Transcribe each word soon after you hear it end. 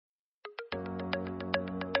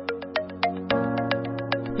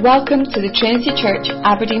Welcome to the Trinity Church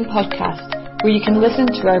Aberdeen podcast, where you can listen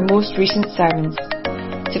to our most recent sermons.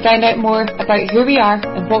 To find out more about who we are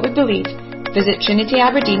and what we believe, visit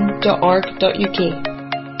trinityaberdeen.org.uk.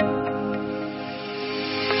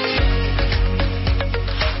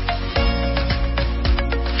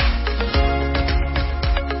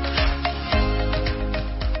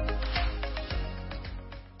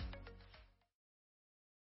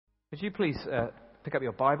 Would you please pick up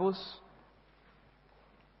your Bibles?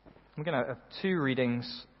 We're going to have two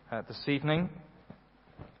readings this evening.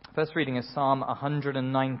 First reading is Psalm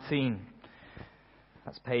 119.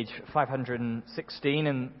 That's page 516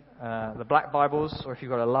 in the black Bibles, or if you've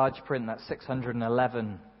got a large print, that's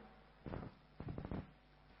 611.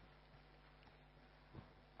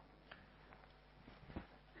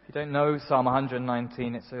 If you don't know Psalm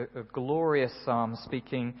 119, it's a glorious psalm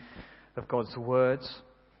speaking of God's words.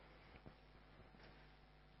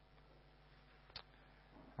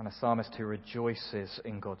 And a psalmist who rejoices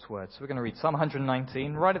in God's word. So we're going to read Psalm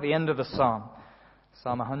 119, right at the end of the psalm.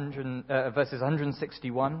 Psalm 100, verses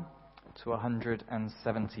 161 to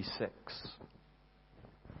 176.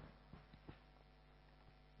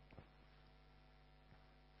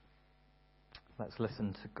 Let's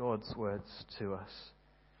listen to God's words to us.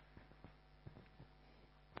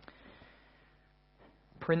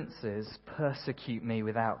 Princes persecute me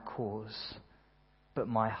without cause, but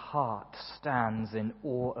my heart stands in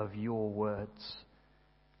awe of your words.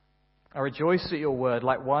 I rejoice at your word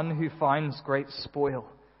like one who finds great spoil.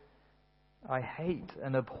 I hate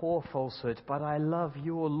and abhor falsehood, but I love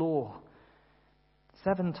your law.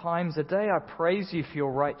 7 times a day I praise you for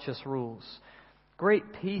your righteous rules.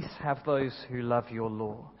 Great peace have those who love your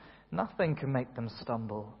law. Nothing can make them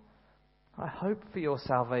stumble. I hope for your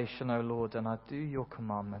salvation, O Lord, and I do your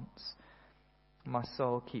commandments. My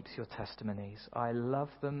soul keeps your testimonies. I love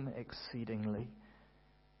them exceedingly.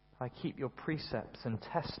 I keep your precepts and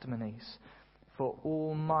testimonies, for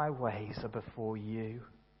all my ways are before you.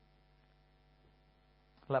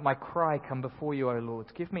 Let my cry come before you, O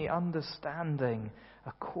Lord. Give me understanding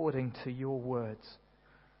according to your words.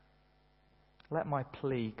 Let my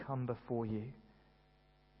plea come before you.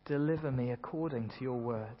 Deliver me according to your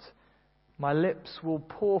words. My lips will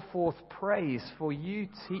pour forth praise, for you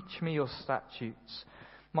teach me your statutes.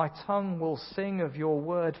 My tongue will sing of your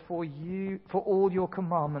word, for all your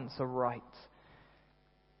commandments are right.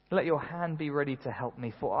 Let your hand be ready to help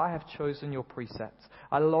me, for I have chosen your precepts.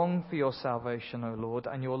 I long for your salvation, O Lord,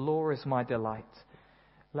 and your law is my delight.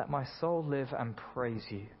 Let my soul live and praise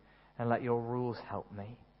you, and let your rules help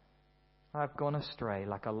me. I have gone astray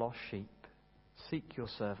like a lost sheep. Seek your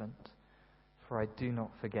servant, for I do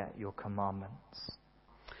not forget your commandments.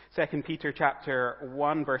 2 Peter chapter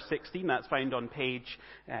 1 verse 16, that's found on page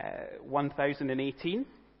 1018,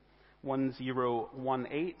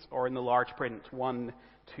 1018, or in the large print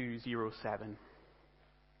 1207.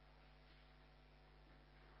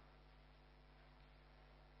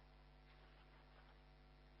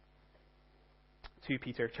 2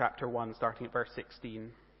 Peter chapter 1, starting at verse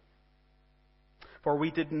 16. For we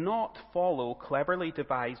did not follow cleverly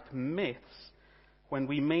devised myths when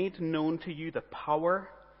we made known to you the power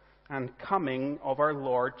and coming of our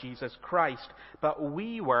Lord Jesus Christ, but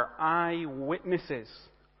we were eyewitnesses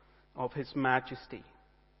of his majesty.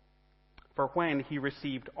 For when he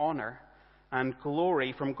received honor and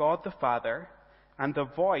glory from God the Father, and the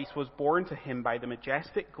voice was borne to him by the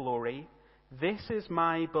majestic glory, "This is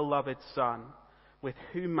my beloved Son, with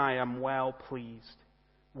whom I am well pleased,"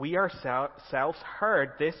 we ourselves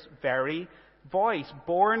heard this very voice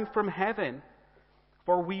borne from heaven,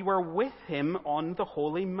 for we were with him on the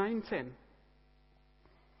holy mountain.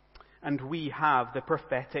 And we have the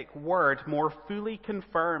prophetic word more fully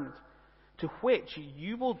confirmed, to which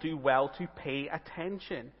you will do well to pay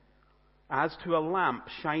attention, as to a lamp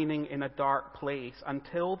shining in a dark place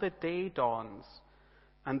until the day dawns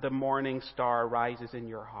and the morning star rises in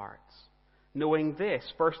your hearts. Knowing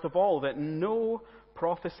this, first of all, that no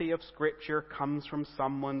prophecy of Scripture comes from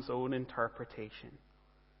someone's own interpretation.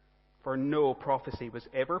 For no prophecy was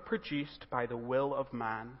ever produced by the will of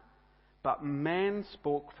man, but men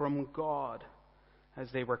spoke from God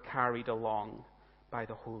as they were carried along by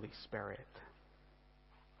the Holy Spirit.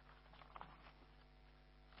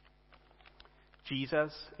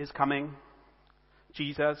 Jesus is coming.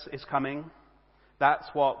 Jesus is coming.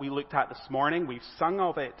 That's what we looked at this morning. We've sung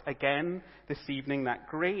of it again this evening, that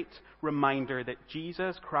great reminder that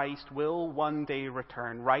Jesus Christ will one day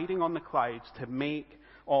return, riding on the clouds to make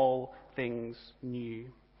all things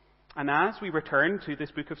new. And as we return to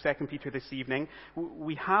this book of 2 Peter this evening,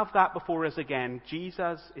 we have that before us again.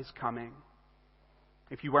 Jesus is coming.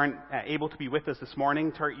 If you weren't able to be with us this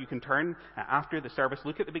morning, you can turn after the service.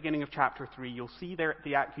 Look at the beginning of chapter 3. You'll see there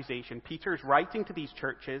the accusation. Peter's writing to these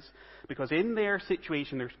churches because in their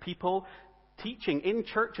situation there's people teaching in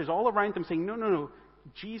churches all around them saying, no,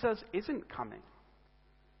 Jesus isn't coming.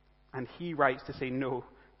 And he writes to say, no,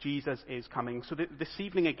 Jesus is coming. So this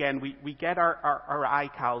evening again, we get our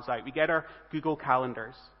iCals out. We get our Google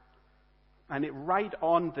calendars. And it right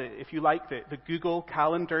on if you like, the Google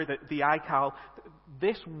calendar, the iCal,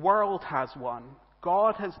 this world has one.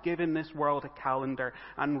 God has given this world a calendar,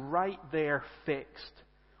 and right there fixed,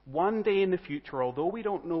 one day in the future, although we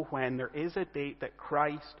don't know when, there is a date that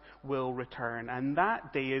Christ will return. And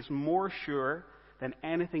that day is more sure than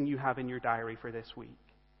anything you have in your diary for this week.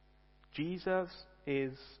 Jesus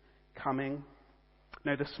is coming.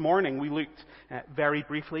 Now, this morning we looked very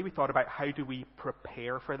briefly, we thought about how do we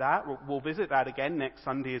prepare for that. We'll visit that again next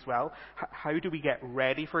Sunday as well. How do we get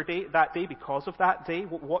ready for that day because of that day?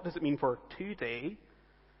 What does it mean for today?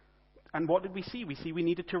 And what did we see? We see we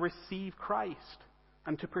needed to receive Christ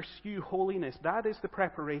and to pursue holiness. That is the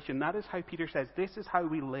preparation. That is how Peter says this is how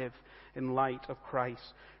we live in light of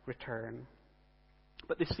Christ's return.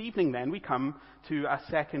 But this evening then we come to a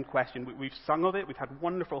second question. We've sung of it. We've had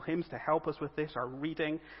wonderful hymns to help us with this, our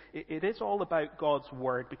reading. It is all about God's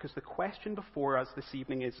Word, because the question before us this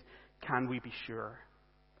evening is, can we be sure?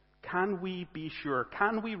 Can we be sure?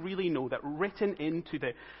 Can we really know that written into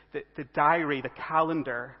the diary, the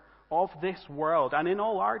calendar of this world, and in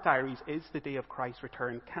all our diaries, is the day of Christ's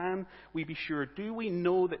return? Can we be sure? Do we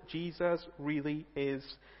know that Jesus really is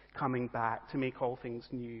coming back to make all things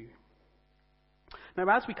new? Now,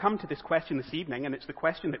 as we come to this question this evening, and it's the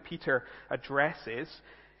question that Peter addresses,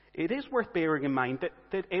 it is worth bearing in mind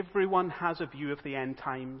that everyone has a view of the end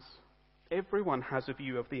times. Everyone has a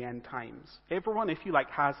view of the end times. Everyone, if you like,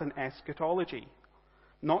 has an eschatology.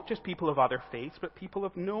 Not just people of other faiths, but people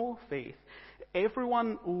of no faith.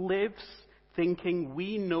 Everyone lives thinking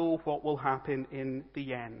we know what will happen in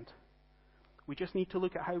the end. We just need to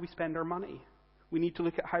look at how we spend our money. We need to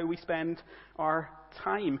look at how we spend our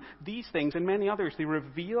time. These things and many others, they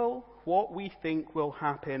reveal what we think will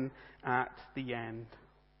happen at the end.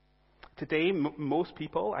 Today, most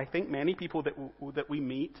people, I think many people that we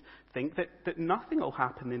meet, think that nothing will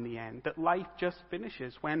happen in the end, that life just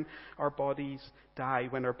finishes when our bodies die,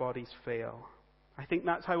 when our bodies fail. I think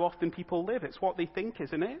that's how often people live. It's what they think,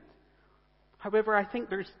 isn't it? However, I think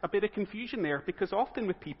there's a bit of confusion there, because often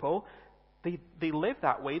with people, they live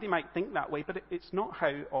that way, they might think that way, but it's not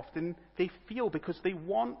how often they feel, because they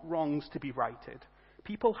want wrongs to be righted.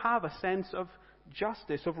 People have a sense of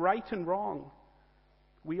justice, of right and wrong.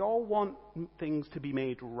 We all want things to be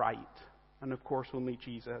made right, and of course only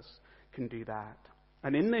Jesus can do that.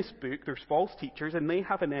 And in this book, there's false teachers, and they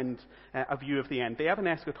have a view of the end. They have an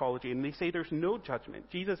eschatology, and they say there's no judgment.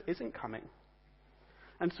 Jesus isn't coming.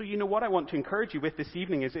 And so, what I want to encourage you with this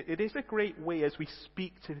evening is it is a great way as we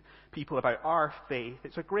speak to people about our faith.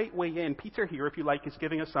 It's a great way in. Peter here, if you like, is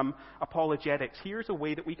giving us some apologetics. Here's a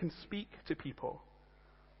way that we can speak to people.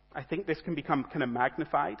 I think this can become kind of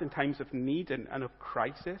magnified in times of need and of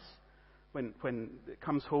crisis, when it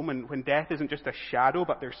comes home and when death isn't just a shadow,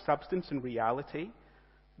 but there's substance and reality.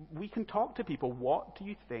 We can talk to people. What do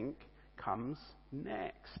you think comes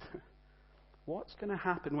next? What's going to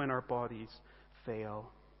happen when our bodies fail?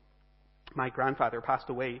 My grandfather passed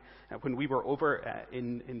away when we were over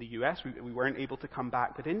in the US. We weren't able to come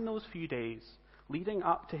back, but in those few days leading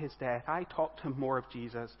up to his death, I talked to him more of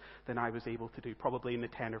Jesus than I was able to do probably in the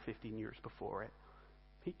 10 or 15 years before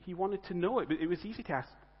it. He wanted to know it. It was easy to ask,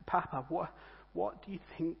 Papa, what do you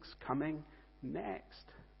think's coming next?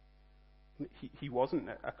 He wasn't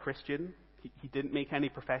a Christian. He didn't make any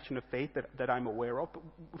profession of faith that I'm aware of, but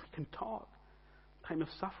we can talk. Time of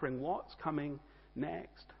suffering, what's coming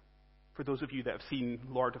next? For those of you that have seen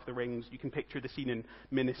Lord of the Rings, you can picture the scene in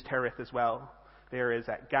Minas Tirith as well. There is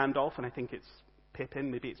Gandalf, and I think it's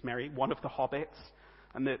Pippin, maybe it's Merry, one of the hobbits,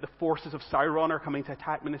 and the forces of Sauron are coming to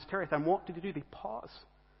attack Minas Tirith. And what do? They pause.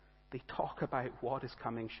 They talk about what is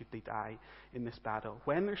coming should they die in this battle.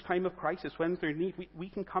 When there's time of crisis, when there's need, we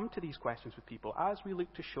can come to these questions with people as we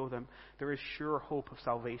look to show them there is sure hope of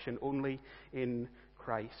salvation only in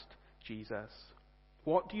Christ Jesus.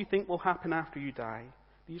 What do you think will happen after you die?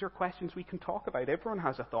 These are questions we can talk about. Everyone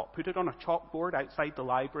has a thought. Put it on a chalkboard outside the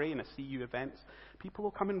library in a CU event. People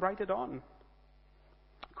will come and write it on.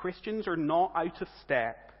 Christians are not out of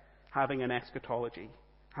step having an eschatology,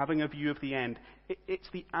 having a view of the end. It's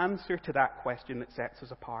the answer to that question that sets us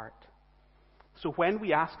apart. So when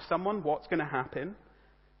we ask someone what's going to happen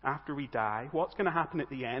after we die, what's going to happen at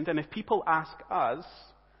the end, and if people ask us,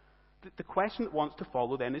 The question that wants to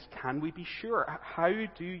follow then is, can we be sure? How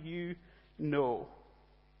do you know?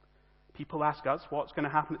 People ask us, what's going to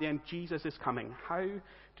happen at the end? Jesus is coming. How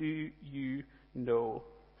do you know?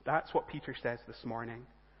 That's what Peter says this morning.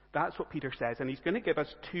 That's what Peter says. And he's going to give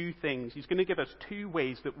us two things. He's going to give us two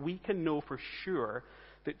ways that we can know for sure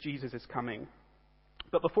that Jesus is coming.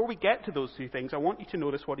 But before we get to those two things, I want you to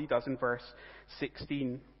notice what he does in verse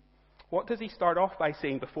 16. What does he start off by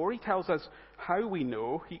saying? Before he tells us how we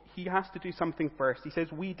know, he has to do something first. He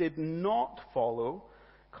says, we did not follow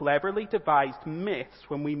cleverly devised myths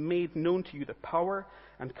when we made known to you the power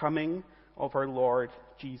and coming of our Lord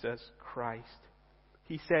Jesus Christ.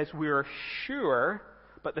 He says we are sure,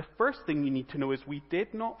 but the first thing you need to know is we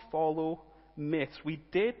did not follow myths. We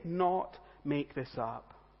did not make this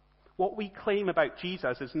up. What we claim about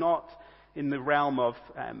Jesus is not in the realm of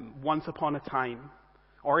once upon a time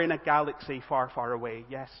or in a galaxy far, far away.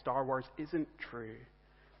 Yes, Star Wars isn't true.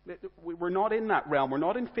 We're not in that realm. We're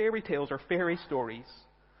not in fairy tales or fairy stories.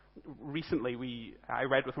 Recently, I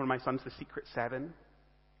read with one of my sons The Secret Seven.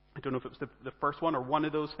 I don't know if it was the first one or one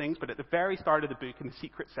of those things, but at the very start of the book in The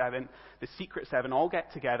Secret Seven all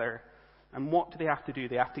get together. And what do they have to do?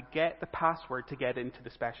 They have to get the password to get into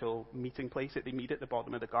the special meeting place that they meet at the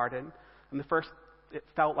bottom of the garden. And it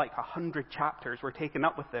felt like 100 chapters were taken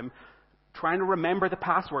up with them trying to remember the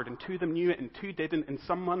password, and two of them knew it and two didn't, and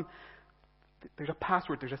there's a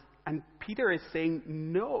password, and Peter is saying,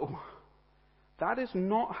 no, that is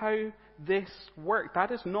not how this worked.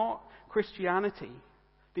 That is not Christianity.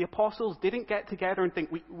 The apostles didn't get together and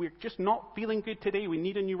think, we're just not feeling good today, we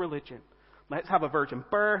need a new religion. Let's have a virgin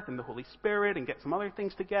birth and the Holy Spirit and get some other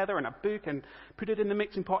things together and a book and put it in the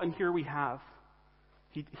mixing pot, and here we have.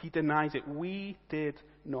 He denies it. We did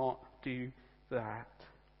not do that.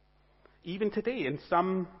 Even today, in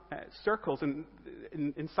some circles and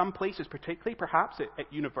in some places, particularly perhaps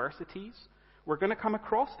at universities, we're going to come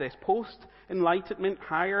across this post-Enlightenment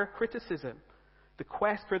higher criticism. The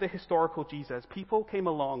quest for the historical Jesus. People came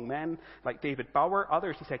along, men like David Bauer,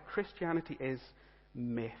 others, who said Christianity is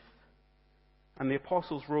myth. And the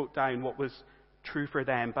apostles wrote down what was true for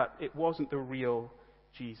them, but it wasn't the real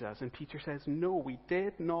Jesus. And Peter says, no, we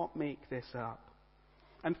did not make this up.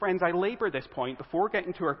 And friends, I labor this point before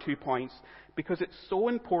getting to our 2 points because it's so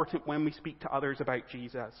important when we speak to others about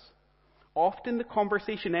Jesus. Often the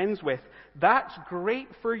conversation ends with, that's great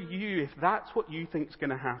for you if that's what you think is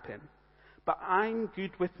going to happen. But I'm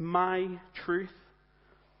good with my truth.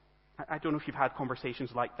 I don't know if you've had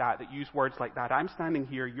conversations like that use words like that. I'm standing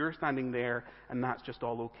here, you're standing there, and that's just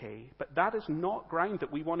all okay. But that is not ground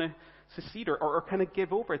that we want to secede or kind of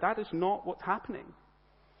give over. That is not what's happening.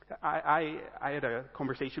 I had a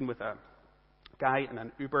conversation with a guy in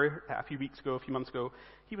an Uber a few months ago.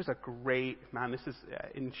 He was a great man. This is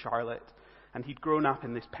in Charlotte. And he'd grown up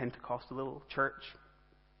in this Pentecostal little church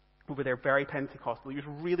over there, very Pentecostal. He was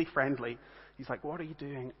really friendly. He's like, what are you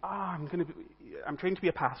doing? I'm trained to be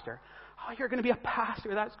a pastor. Oh, you're going to be a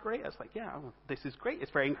pastor. That's great. I was like, yeah, well, this is great.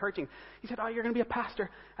 It's very encouraging. He said, you're going to be a pastor.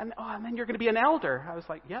 And then you're going to be an elder. I was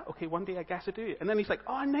like, yeah, okay, one day I guess I do. And then he's like,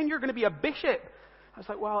 and then you're going to be a bishop. I was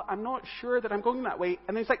like, well, I'm not sure that I'm going that way.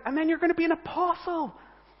 And then he's like, and then you're going to be an apostle.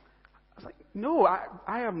 I was like, no,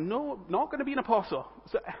 I am not going to be an apostle.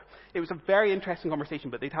 So it was a very interesting conversation,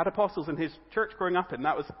 but they'd had apostles in his church growing up, and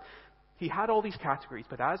he had all these categories,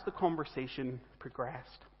 but as the conversation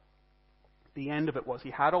progressed, the end of it was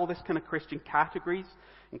he had all this kind of Christian categories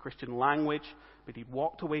and Christian language, but he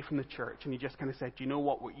walked away from the church and he just kind of said, do you know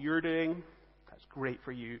what you're doing? That's great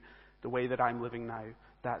for you. The way that I'm living now,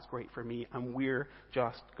 that's great for me, and we're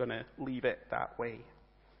just going to leave it that way.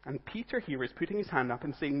 And Peter here is putting his hand up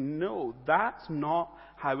and saying, no, that's not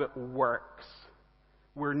how it works.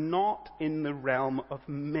 We're not in the realm of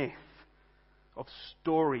myth, of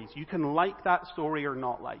stories. You can like that story or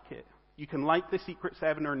not like it. You can like The Secret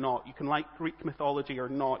Seven or not. You can like Greek mythology or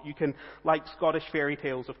not. You can like Scottish fairy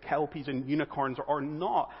tales of kelpies and unicorns or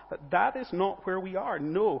not. But that is not where we are.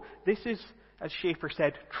 No, this is, as Schaeffer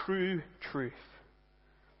said, true truth.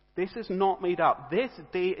 This is not made up. This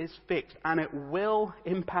day is fixed, and it will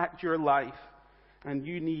impact your life. And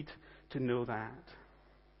you need to know that.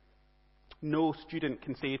 No student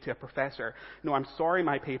can say to a professor, no, I'm sorry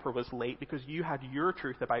my paper was late because you had your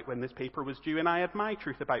truth about when this paper was due and I had my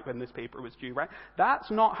truth about when this paper was due, right? That's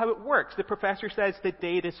not how it works. The professor says the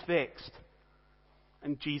date is fixed.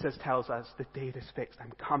 And Jesus tells us the date is fixed.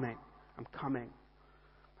 I'm coming.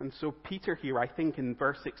 And so Peter here, I think in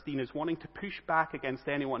verse 16, is wanting to push back against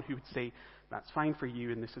anyone who would say, that's fine for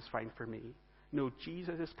you and this is fine for me. No,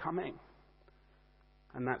 Jesus is coming.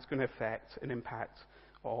 And that's going to affect and impact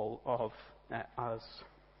all of us.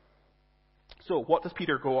 So what does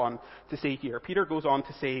Peter go on to say here? Peter goes on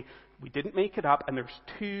to say, we didn't make it up, and there's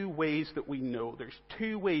two ways that we know. There's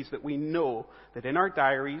two ways that we know that in our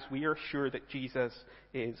diaries we are sure that Jesus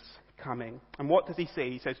is coming. And what does he say?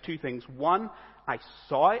 He says two things. One, I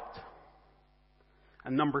saw it.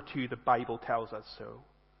 And number two, the Bible tells us so.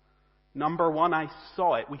 Number one, I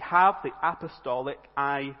saw it. We have the apostolic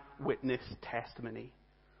eyewitness testimony.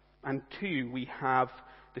 And two, we have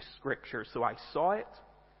the scripture. So I saw it,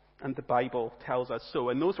 and the Bible tells us so.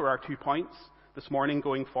 And those are our 2 points this morning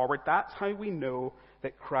going forward. That's how we know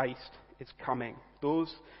that Christ is coming.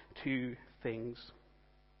 Those two things.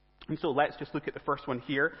 And so let's just look at the first one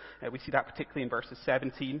here. We see that particularly in verses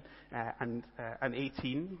 17 and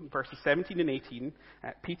 18. Verses 17 and 18,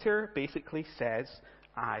 Peter basically says,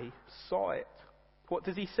 I saw it. What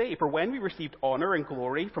does he say? For when we received honor and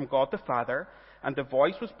glory from God the Father, and the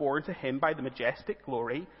voice was borne to him by the majestic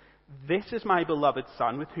glory, this is my beloved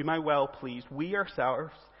Son, with whom I well pleased. We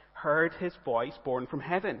ourselves heard his voice borne from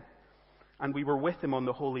heaven, and we were with him on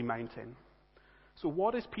the holy mountain. So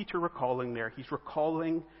what is Peter recalling there? He's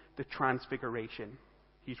recalling the transfiguration.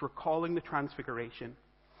 He's recalling the transfiguration.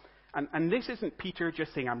 And this isn't Peter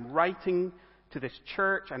just saying, I'm writing to this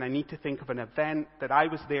church and I need to think of an event that I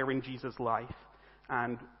was there in Jesus' life.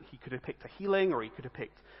 And he could have picked a healing, or he could have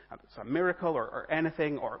picked some miracle or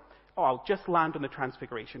anything, or, I'll just land on the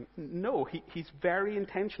transfiguration. No, he's very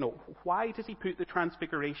intentional. Why does he put the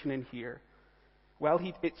transfiguration in here? Well,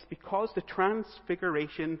 it's because the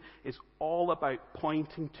transfiguration is all about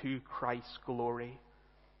pointing to Christ's glory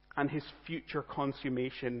and his future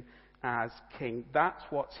consummation as king. That's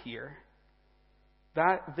what's here.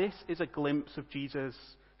 This is a glimpse of Jesus'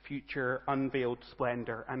 future unveiled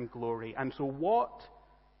splendor and glory. And so what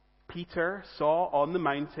Peter saw on the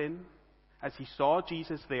mountain, as he saw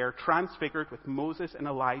Jesus there transfigured with Moses and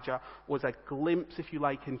Elijah, was a glimpse, if you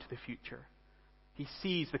like, into the future. He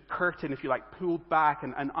sees the curtain, if you like, pulled back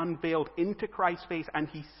and unveiled into Christ's face, and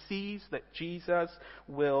he sees that Jesus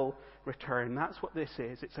will return. That's what this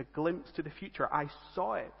is. It's a glimpse to the future. I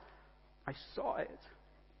saw it. I saw it.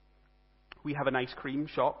 We have an ice cream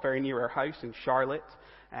shop very near our house in Charlotte,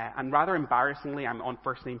 and rather embarrassingly, I'm on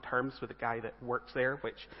first-name terms with a guy that works there,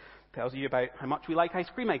 which tells you about how much we like ice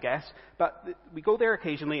cream, I guess. But we go there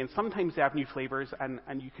occasionally, and sometimes they have new flavors, and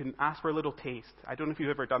you can ask for a little taste. I don't know if you've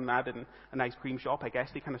ever done that in an ice cream shop. I guess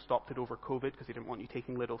they kind of stopped it over COVID because they didn't want you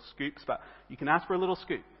taking little scoops. But you can ask for a little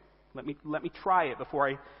scoop. Let me try it before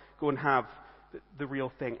I go and have the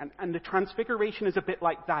real thing. And the transfiguration is a bit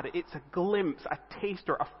like that. It's a glimpse, a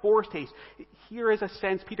taster, a foretaste. Here is a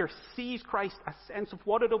sense, Peter sees Christ, a sense of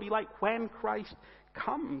what it'll be like when Christ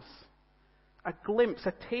comes. A glimpse,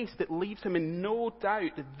 a taste that leaves him in no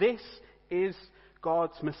doubt that this is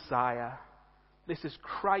God's Messiah. This is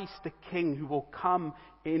Christ the King who will come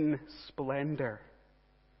in splendor.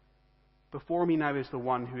 Before me now is the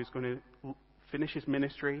one who is going to finish his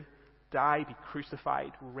ministry, die, be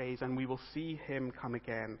crucified, raised, and we will see him come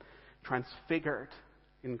again, transfigured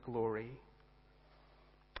in glory.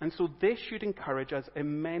 And so this should encourage us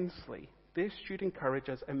immensely. This should encourage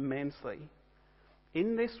us immensely.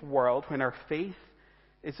 In this world, when our faith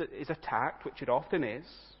is attacked, which it often is,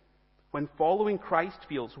 when following Christ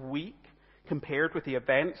feels weak compared with the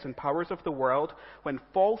events and powers of the world, when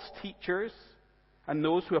false teachers and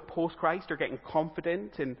those who oppose Christ are getting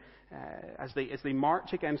confident in as they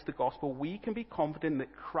march against the gospel, we can be confident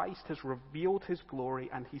that Christ has revealed his glory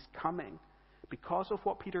and he's coming because of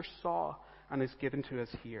what Peter saw and is given to us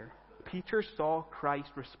here. Peter saw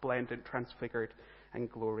Christ resplendent, transfigured, and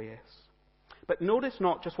glorious. But notice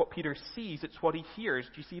not just what Peter sees, it's what he hears.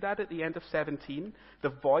 Do you see that at the end of 17? The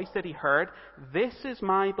voice that he heard, this is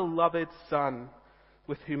my beloved Son,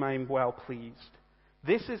 with whom I am well pleased.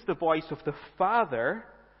 This is the voice of the Father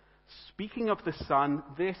speaking of the Son,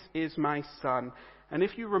 this is my Son. And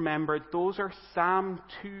if you remember, those are Psalm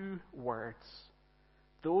 2 words.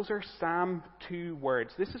 Those are Psalm 2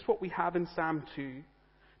 words. This is what we have in Psalm 2.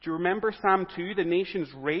 Do you remember Psalm 2? The nations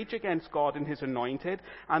rage against God and his anointed,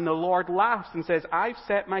 and the Lord laughs and says, I've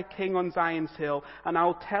set my king on Zion's hill, and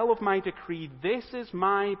I'll tell of my decree, this is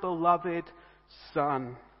my beloved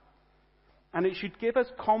Son. And it should give us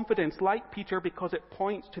confidence, like Peter, because it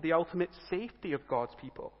points to the ultimate safety of God's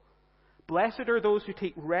people. Blessed are those who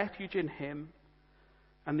take refuge in him,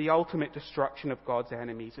 and the ultimate destruction of God's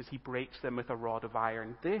enemies as he breaks them with a rod of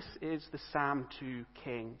iron. This is the Psalm 2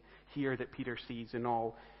 king here that Peter sees in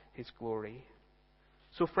all his glory.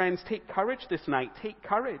 So friends, take courage this night. Take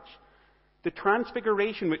courage. The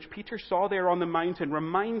transfiguration which Peter saw there on the mountain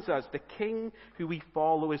reminds us the king who we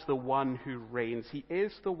follow is the one who reigns. He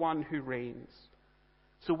is the one who reigns.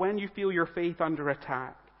 So when you feel your faith under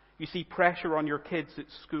attack, You see pressure on your kids at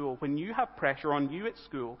school. When you have pressure on you at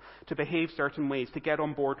school to behave certain ways, to get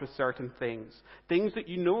on board with certain things that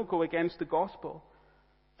you know go against the gospel.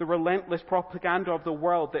 The relentless propaganda of the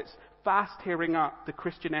world that's fast tearing up the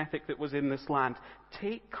Christian ethic that was in this land.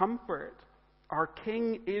 Take comfort. Our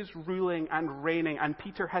King is ruling and reigning, and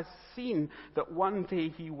Peter has seen that one day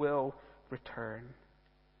he will return.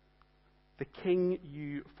 The King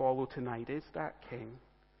you follow tonight is that King.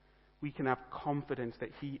 We can have confidence that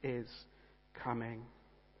he is coming.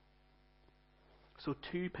 So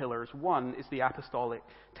 2 pillars. One is the apostolic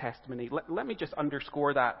testimony. Let me just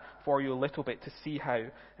underscore that for you a little bit to see how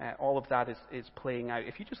all of that is playing out.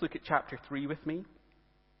 If you just look at chapter 3 with me,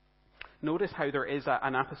 notice how there is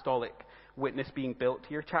an apostolic witness being built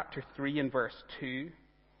here. Chapter 3 and verse 2.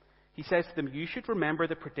 He says to them, "You should remember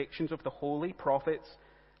the predictions of the holy prophets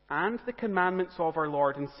and the commandments of our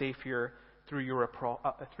Lord and Savior through your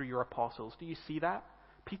apostles." Do you see that?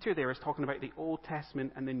 Peter there is talking about the Old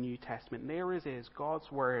Testament and the New Testament. There it is,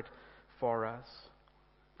 God's word for us.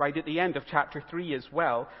 Right at the end of chapter 3 as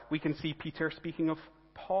well, we can see Peter speaking of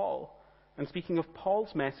Paul, and speaking of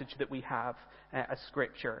Paul's message that we have as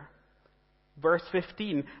Scripture. Verse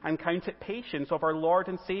 15, "And count it patience of our Lord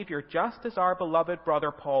and Savior, just as our beloved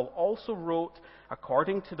brother Paul also wrote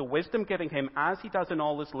according to the wisdom given him, as he does in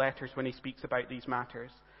all his letters when he speaks about these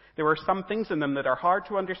matters. There are some things in them that are hard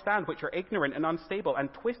to understand, which are ignorant and unstable,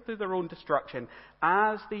 and twist to their own destruction,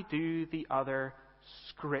 as they do the other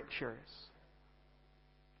Scriptures."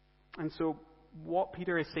 And so what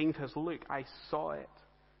Peter is saying to us, look, I saw it.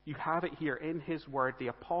 You have it here in his word. The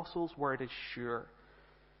apostles' word is sure.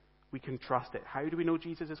 We can trust it. How do we know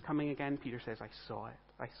Jesus is coming again? Peter says, I saw it.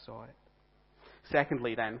 I saw it.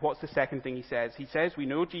 Secondly then, what's the second thing he says? He says we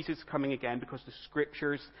know Jesus is coming again because the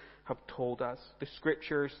Scriptures have told us. The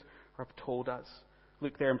Scriptures have told us.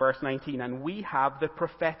 Look there in verse 19. "And we have the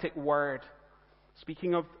prophetic word."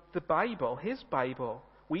 Speaking of the Bible, his Bible.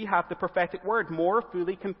 "We have the prophetic word more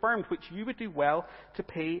fully confirmed, which you would do well to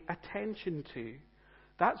pay attention to."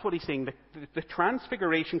 That's what he's saying. The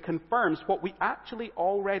Transfiguration confirms what we actually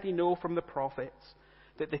already know from the prophets,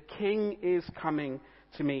 that the King is coming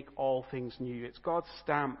to make all things new. It's God's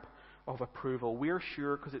stamp of approval. We're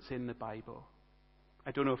sure because it's in the Bible.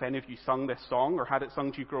 I don't know if any of you sung this song or had it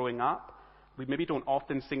sung to you growing up. We maybe don't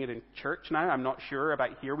often sing it in church now. I'm not sure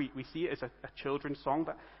about here. We see it as a children's song,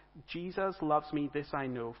 but "Jesus loves me, this I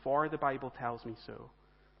know, for the Bible tells me so."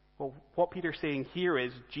 Well, what Peter's saying here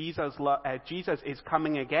is Jesus is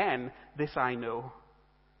coming again, this I know,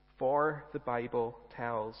 for the Bible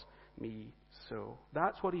tells me so.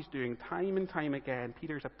 That's what he's doing time and time again.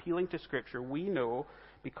 Peter's appealing to Scripture. We know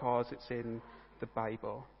because it's in the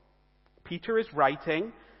Bible. Peter is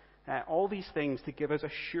writing all these things to give us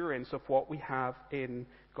assurance of what we have in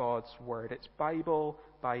God's Word. It's Bible,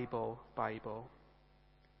 Bible, Bible.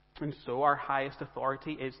 And so our highest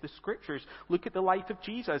authority is the Scriptures. Look at the life of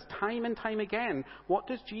Jesus time and time again. What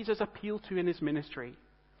does Jesus appeal to in his ministry?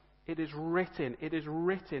 It is written, it is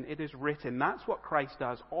written, it is written. That's what Christ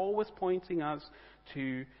does, always pointing us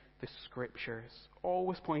to the Scriptures,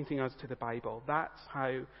 always pointing us to the Bible. That's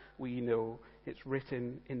how we know it's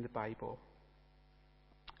written in the Bible.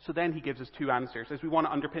 So then he gives us 2 answers. As we want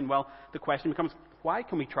to underpin, well, the question becomes, why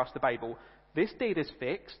can we trust the Bible? This date is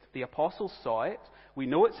fixed. The apostles saw it. We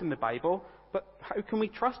know it's in the Bible. But how can we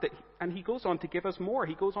trust it? And he goes on to give us more.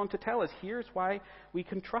 He goes on to tell us, here's why we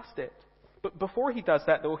can trust it. But before he does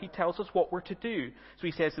that, though, he tells us what we're to do. So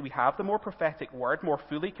he says that we have the more prophetic word, more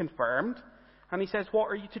fully confirmed. And he says, what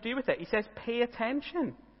are you to do with it? He says, pay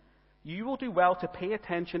attention. You will do well to pay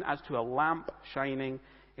attention as to a lamp shining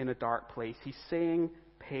in a dark place. He's saying,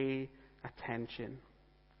 pay attention.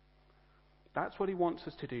 That's what he wants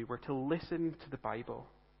us to do. We're to listen to the Bible.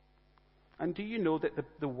 And do you know that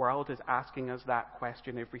the world is asking us that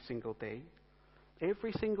question every single day?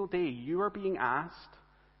 Every single day you are being asked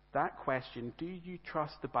that question, do you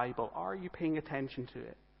trust the Bible? Are you paying attention to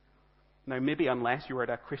it? Now, maybe unless you were at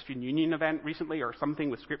a Christian Union event recently or something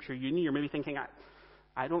with Scripture Union, you're maybe thinking,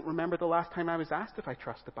 I don't remember the last time I was asked if I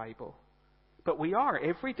trust the Bible. But we are.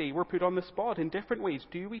 Every day we're put on the spot in different ways.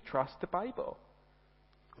 Do we trust the Bible?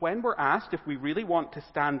 When we're asked if we really want to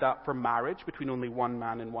stand up for marriage between only one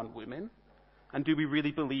man and one woman, and do we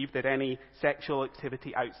really believe that any sexual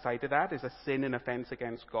activity outside of that is a sin and offense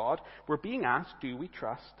against God, we're being asked, do we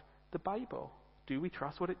trust the Bible? Do we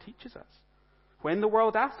trust what it teaches us? When the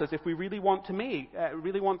world asks us if we really want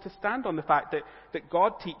to stand on the fact that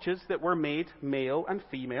God teaches that we're made male and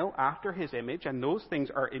female after his image, and those things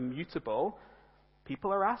are immutable,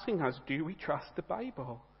 people are asking us, do we trust the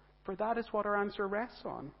Bible? For that is what our answer rests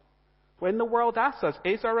on. When the world asks us,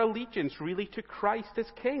 is our allegiance really to Christ as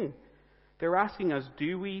King? They're asking us,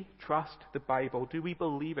 do we trust the Bible? Do we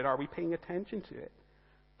believe it? Are we paying attention to it?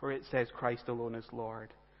 For it says Christ alone is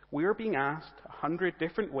Lord. We're being asked 100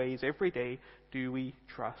 different ways every day, do we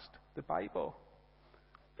trust the Bible?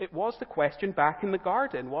 It was the question back in the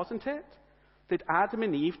garden, wasn't it? Did Adam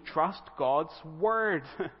and Eve trust God's word?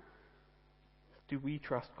 Do we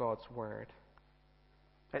trust God's word?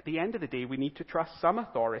 At the end of the day, we need to trust some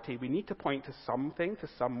authority. We need to point to something, to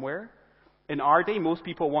somewhere. In our day, most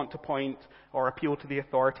people want to point or appeal to the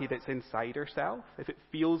authority that's inside ourselves. If it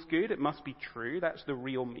feels good, it must be true. That's the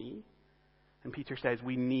real me. And Peter says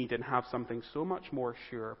we need and have something so much more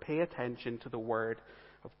sure. Pay attention to the word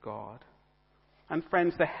of God. And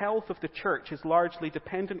friends, the health of the church is largely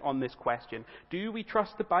dependent on this question. Do we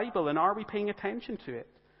trust the Bible, and are we paying attention to it?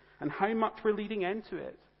 And how much we're leading into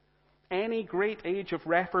it? Any great age of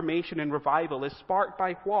reformation and revival is sparked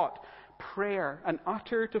by what? Prayer, an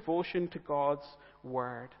utter devotion to God's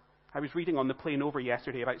word. I was reading on the plane over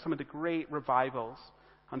yesterday about some of the great revivals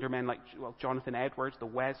under men like Jonathan Edwards, the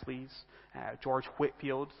Wesleys, George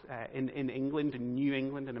Whitefield in England, in New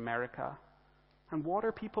England, in America. And what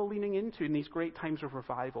are people leaning into in these great times of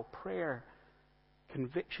revival? Prayer,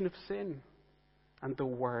 conviction of sin, and the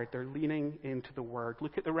Word. They're leaning into the Word.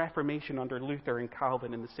 Look at the Reformation under Luther and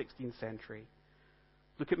Calvin in the 16th century.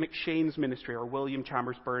 Look at McShane's ministry or William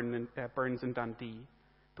Chambers Burns and Dundee.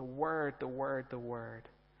 The Word, the Word, the Word.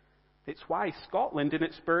 It's why Scotland, in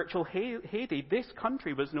its spiritual heyday, this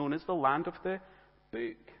country was known as the land of the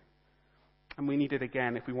book. And we need it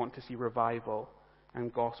again if we want to see revival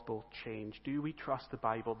and gospel change. Do we trust the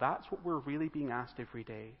Bible? That's what we're really being asked every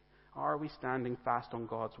day. Are we standing fast on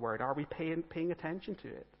God's word? Are we paying attention to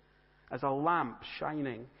it as a lamp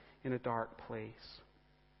shining in a dark place?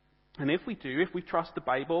 And if we do, if we trust the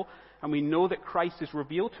Bible and we know that Christ is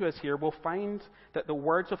revealed to us here, we'll find that the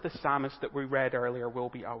words of the psalmist that we read earlier will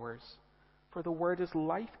be ours. For the word is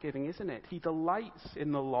life-giving, isn't it? He delights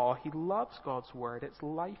in the law. He loves God's word. It's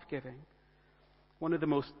life-giving. One of the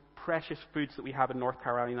most precious foods that we have in North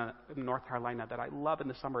Carolina that I love in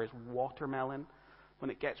the summer is watermelon. When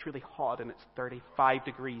it gets really hot and it's 35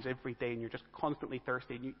 degrees every day and you're just constantly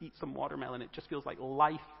thirsty and you eat some watermelon, it just feels like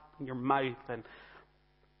life in your mouth. And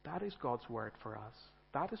that is God's word for us.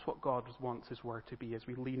 That is what God wants his word to be as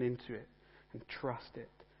we lean into it and trust it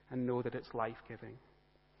and know that it's life-giving.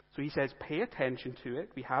 So he says, pay attention to it.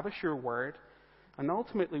 We have a sure word. And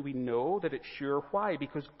ultimately we know that it's sure. Why?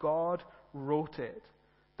 Because God wrote it.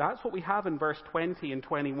 That's what we have in verse 20 and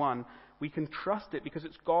 21. We can trust it because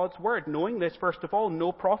it's God's word. Knowing this, first of all,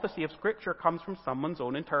 no prophecy of Scripture comes from someone's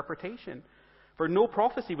own interpretation. For no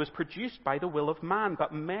prophecy was produced by the will of man,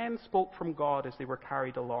 but men spoke from God as they were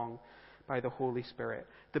carried along by the Holy Spirit.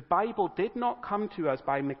 The Bible did not come to us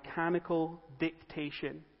by mechanical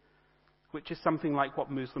dictation, which is something like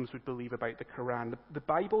what Muslims would believe about the Quran. The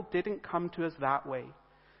Bible didn't come to us that way.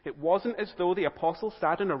 It wasn't as though the apostles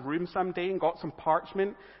sat in a room someday and got some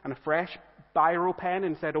parchment and a fresh biro pen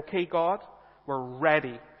and said, okay, God, we're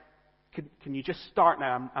ready. Can you just start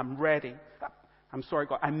now? I'm ready. I'm sorry,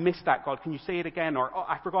 God, I missed that, God. Can you say it again? Or, oh,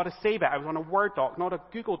 I forgot to save it. I was on a Word doc, not a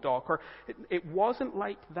Google doc. Or it wasn't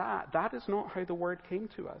like that. That is not how the Word came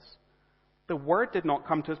to us. The Word did not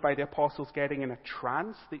come to us by the apostles getting in a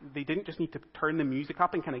trance. They didn't just need to turn the music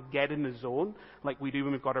up and kind of get in the zone like we do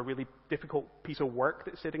when we've got a really difficult piece of work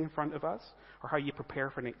that's sitting in front of us, or how you prepare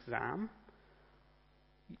for an exam.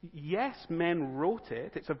 Yes, men wrote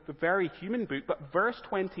it. It's a very human book. But verse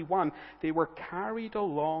 21, they were carried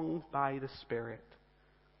along by the Spirit.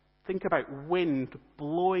 Think about wind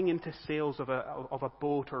blowing into sails of a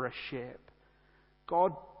boat or a ship.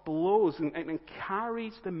 God blows and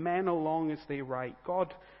carries the men along as they write.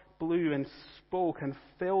 God blew and spoke and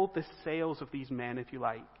filled the sails of these men, if you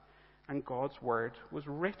like. And God's word was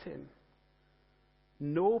written.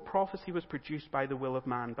 No prophecy was produced by the will of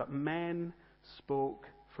man, but men spoke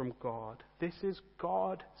from God. This is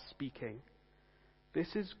God speaking.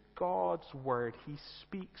 This is God's word. He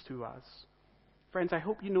speaks to us. Friends, I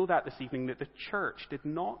hope you know that this evening, that the church did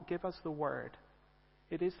not give us the word.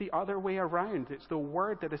 It is the other way around. It's the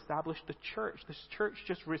word that established the church. This church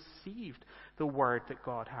just received the word that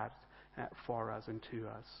God had for us and to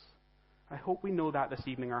us. I hope we know that this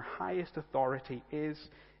evening. Our highest authority is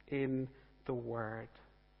in the word.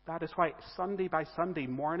 That is why Sunday by Sunday,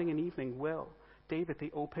 morning and evening, David,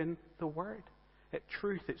 they open the word. At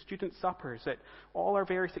Truth, at student suppers, at all our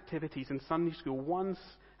various activities in Sunday school,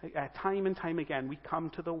 time and time again, we come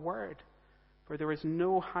to the word. For there is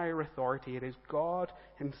no higher authority. It is God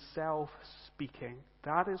himself speaking.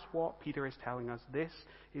 That is what Peter is telling us. This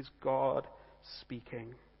is God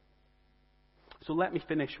speaking. So let me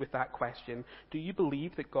finish with that question. Do you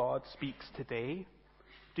believe that God speaks today?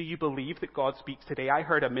 Do you believe that God speaks today? I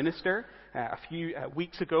heard a minister a few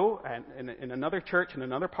weeks ago in another church in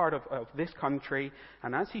another part of this country,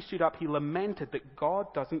 and as he stood up, he lamented that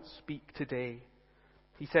God doesn't speak today.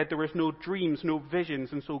 He said there was no dreams, no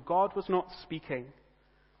visions, and so God was not speaking.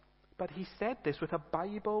 But he said this with a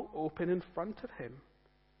Bible open in front of him.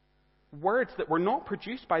 Words that were not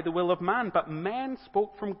produced by the will of man, but men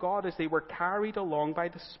spoke from God as they were carried along by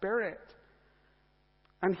the Spirit.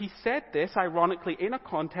 And he said this, ironically, in a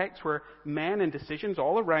context where men and decisions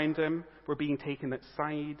all around him were being taken that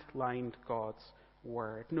sidelined God's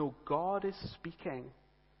word. No, God is speaking.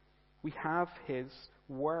 We have his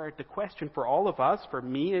word. The question for all of us, for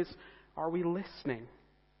me, is, are we listening?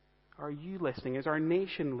 Are you listening? Is our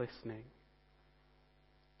nation listening?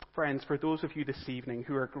 Friends, for those of you this evening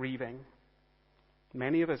who are grieving,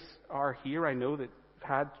 many of us are here, I know, that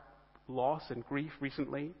have had loss and grief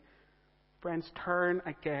recently. Friends, turn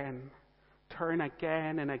again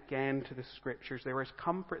and again to the Scriptures. There is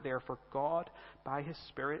comfort there, for God, by his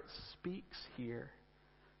Spirit, speaks here.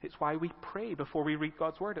 It's why we pray before we read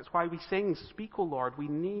God's Word. It's why we sing, "Speak, O Lord." We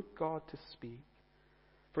need God to speak.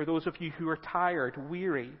 For those of you who are tired,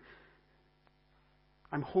 weary,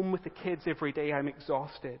 I'm home with the kids every day, I'm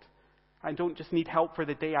exhausted. I don't just need help for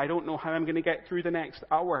the day. I don't know how I'm going to get through the next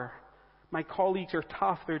hour. My colleagues are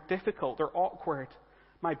tough, they're difficult, they're awkward.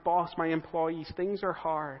 My boss, my employees, things are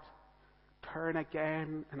hard. Turn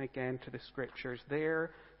again and again to the Scriptures.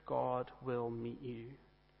 There, God will meet you.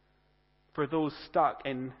 For those stuck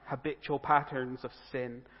in habitual patterns of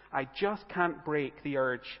sin, I just can't break the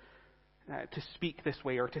urge to speak this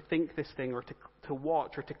way, or to think this thing, or to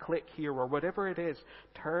watch, or to click here, or whatever it is.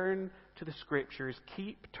 Turn to the Scriptures.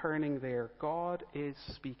 Keep turning there. God is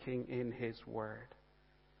speaking in his Word.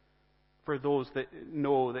 For those that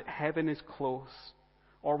know that heaven is close,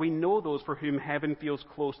 or we know those for whom heaven feels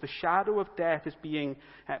close, the shadow of death is being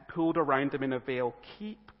pulled around them in a veil.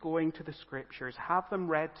 Keep going to the Scriptures. Have them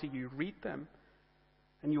read to you. Read them.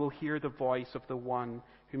 And you will hear the voice of the one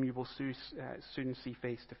whom you will soon see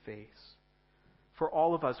face to face. For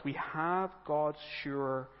all of us, we have God's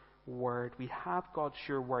sure word. We have God's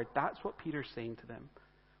sure word. That's what Peter's saying to them.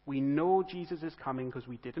 We know Jesus is coming because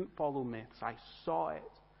we didn't follow myths. I saw it.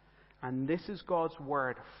 And this is God's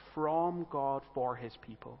word from God for his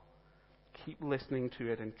people. Keep listening to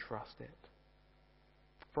it and trust it.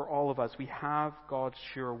 For all of us, we have God's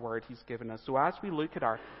sure word he's given us. So as we look at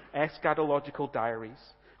our eschatological diaries,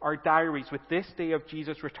 our diaries with this day of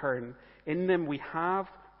Jesus' return, in them we have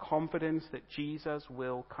confidence that Jesus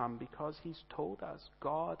will come because he's told us.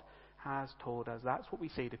 God has told us. That's what we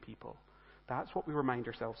say to people. That's what we remind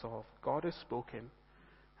ourselves of. God has spoken,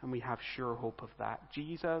 and we have sure hope of that.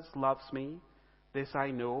 Jesus loves me. This I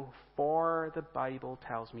know, for the Bible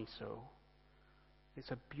tells me so. It's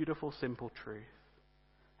a beautiful, simple truth.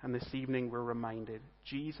 And this evening we're reminded,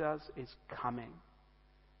 Jesus is coming.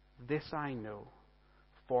 This I know,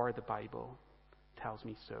 for the Bible tells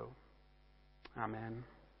me so. Amen.